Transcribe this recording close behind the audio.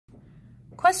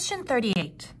Question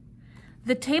 38.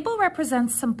 The table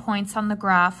represents some points on the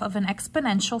graph of an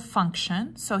exponential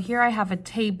function. So here I have a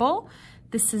table.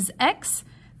 This is x.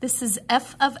 This is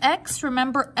f of x.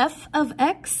 Remember, f of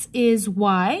x is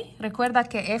y. Recuerda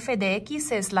que f de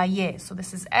x es la y. So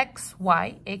this is x,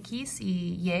 y, x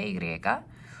y, y.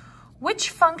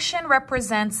 Which function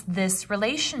represents this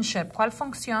relationship? ¿Cuál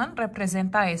función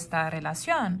representa esta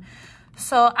relación?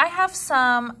 So I have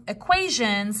some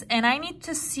equations and I need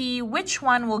to see which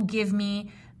one will give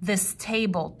me this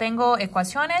table. Tengo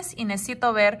ecuaciones y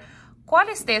necesito ver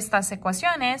cuáles de estas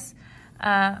ecuaciones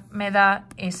me da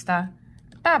esta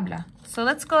tabla. So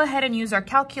let's go ahead and use our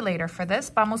calculator for this.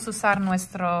 Vamos a usar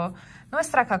nuestra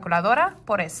calculadora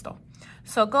por esto.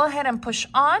 So go ahead and push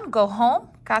on, go home,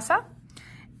 casa.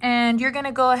 And you're going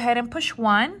to go ahead and push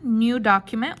 1, new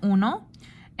document, uno.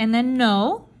 And then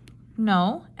no,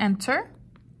 enter.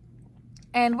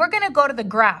 And we're going to go to the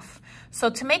graph. So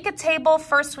to make a table,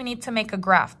 first we need to make a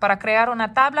graph. Para crear una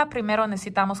tabla, primero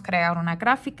necesitamos crear una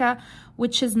gráfica,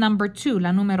 which is number 2,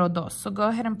 la número 2. So go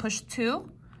ahead and push 2,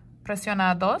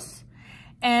 presiona 2.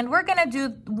 And we're going to do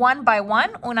one by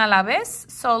one, una a la vez.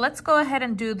 So let's go ahead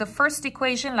and do the first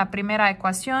equation, la primera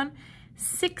ecuación.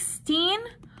 16,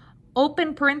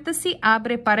 open parenthesis,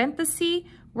 abre paréntesis.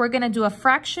 We're going to do a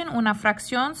fraction, una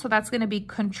fracción. So that's going to be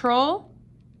control,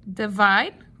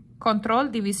 divide, control,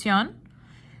 división.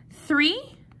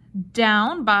 3,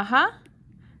 down, baja.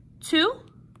 2,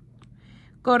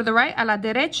 go to the right, a la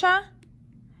derecha.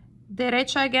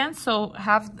 Derecha again, so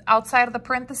have outside of the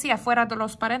parenthesis, afuera de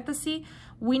los paréntesis.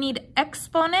 We need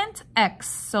exponent x.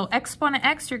 So exponent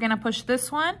x, you're going to push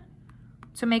this one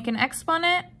to make an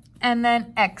exponent. And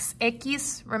then x.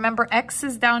 X, remember x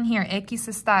is down here. X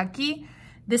está aquí.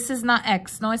 This is not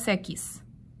x, no es x.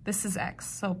 This is x.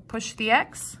 So push the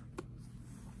x.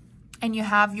 And you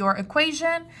have your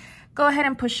equation. Go ahead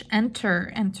and push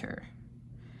enter, enter.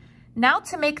 Now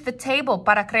to make the table,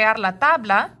 para crear la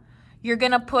tabla, you're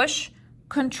going to push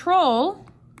control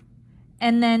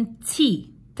and then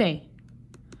T.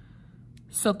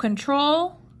 So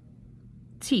control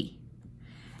T.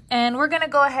 And we're going to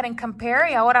go ahead and compare.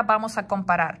 Y ahora vamos a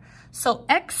comparar. So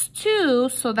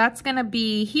x2, so that's going to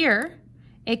be here.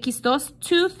 X2,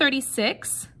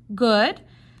 236, good.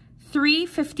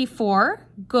 354,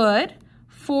 good.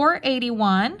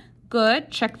 481,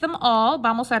 good. Check them all.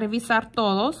 Vamos a revisar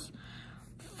todos.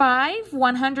 5,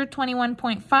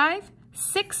 121.5.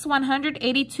 6,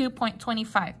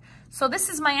 182.25. So this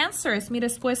is my answer, es mi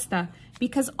respuesta.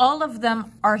 Because all of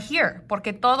them are here.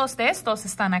 Porque todos de estos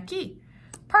están aquí.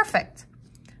 Perfect.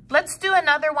 Let's do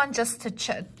another one just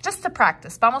to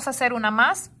practice. Vamos a hacer una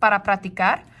más para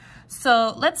practicar.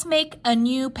 So let's make a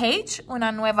new page,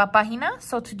 una nueva página.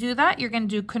 So to do that, you're going to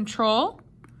do control,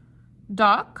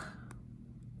 doc.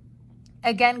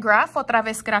 Again, graph, otra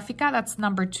vez gráfica, that's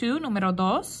number 2, número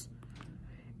 2.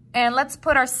 And let's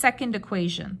put our second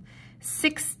equation.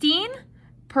 16,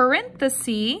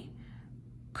 parenthesis,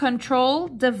 control,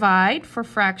 divide for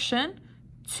fraction.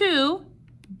 2,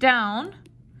 down.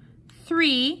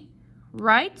 3,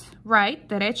 right,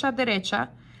 derecha, derecha.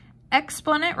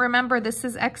 Exponent, remember this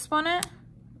is exponent.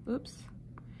 Oops.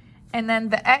 And then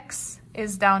the x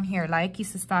is down here. La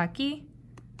x está aquí.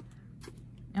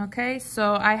 Okay,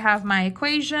 so I have my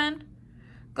equation.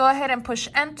 Go ahead and push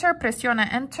enter,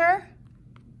 presiona enter.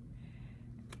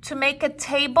 To make a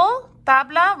table,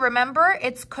 tabla, remember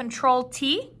it's control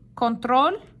T,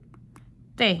 control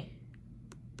T.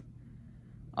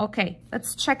 Okay,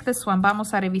 let's check this one.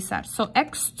 Vamos a revisar. So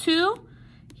x2,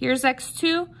 here's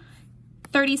x2.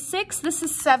 36, this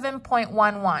is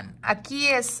 7.11.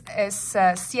 Aquí es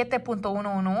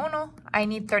 7.111. I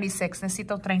need 36.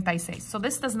 Necesito 36. So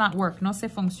this does not work. No se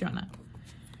funciona.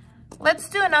 Let's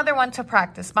do another one to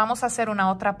practice. Vamos a hacer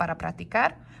una otra para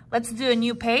practicar. Let's do a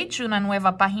new page, una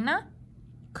nueva página.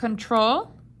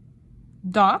 Control,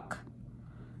 doc.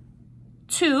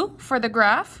 2 for the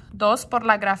graph. 2 por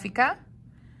la gráfica.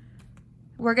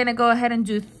 We're going to go ahead and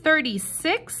do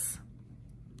 36,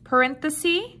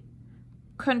 parenthesis,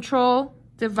 control,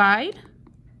 divide.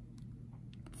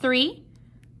 3,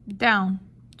 down.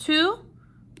 2,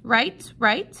 right.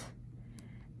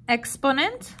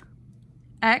 Exponent,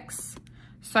 x.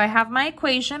 So I have my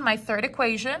equation, my third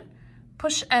equation.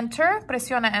 Push enter,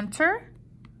 presiona enter.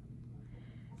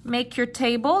 Make your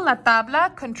table, la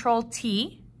tabla, control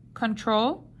T.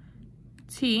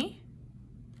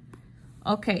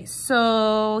 Okay,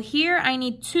 so here I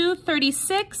need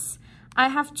 236. I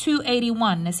have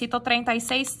 281. Necesito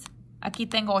 36. Aquí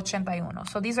tengo 81.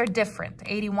 So these are different.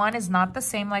 81 is not the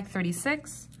same like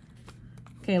 36.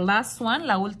 Okay, last one,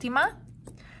 la última.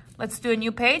 Let's do a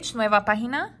new page, nueva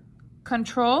página.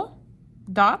 Control,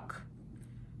 doc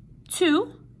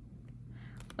 2.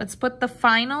 Let's put the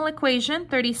final equation,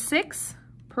 36,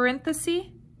 parenthesis,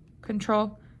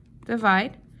 control,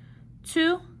 divide,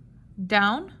 2,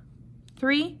 down,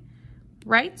 3,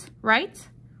 right,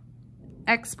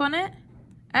 exponent,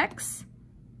 x.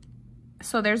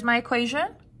 So there's my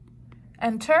equation,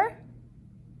 enter.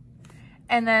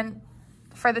 And then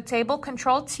for the table,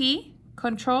 control T.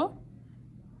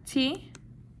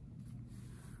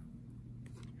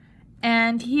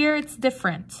 And here it's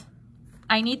different.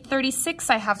 I need 36,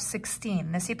 I have 16.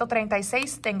 Necesito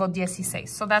 36, tengo 16.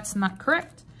 So that's not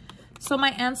correct. So my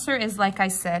answer is, like I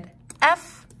said,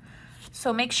 F.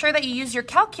 So make sure that you use your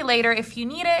calculator. If you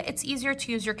need it, it's easier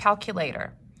to use your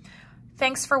calculator.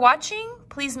 Thanks for watching.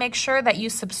 Please make sure that you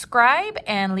subscribe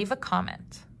and leave a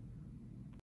comment.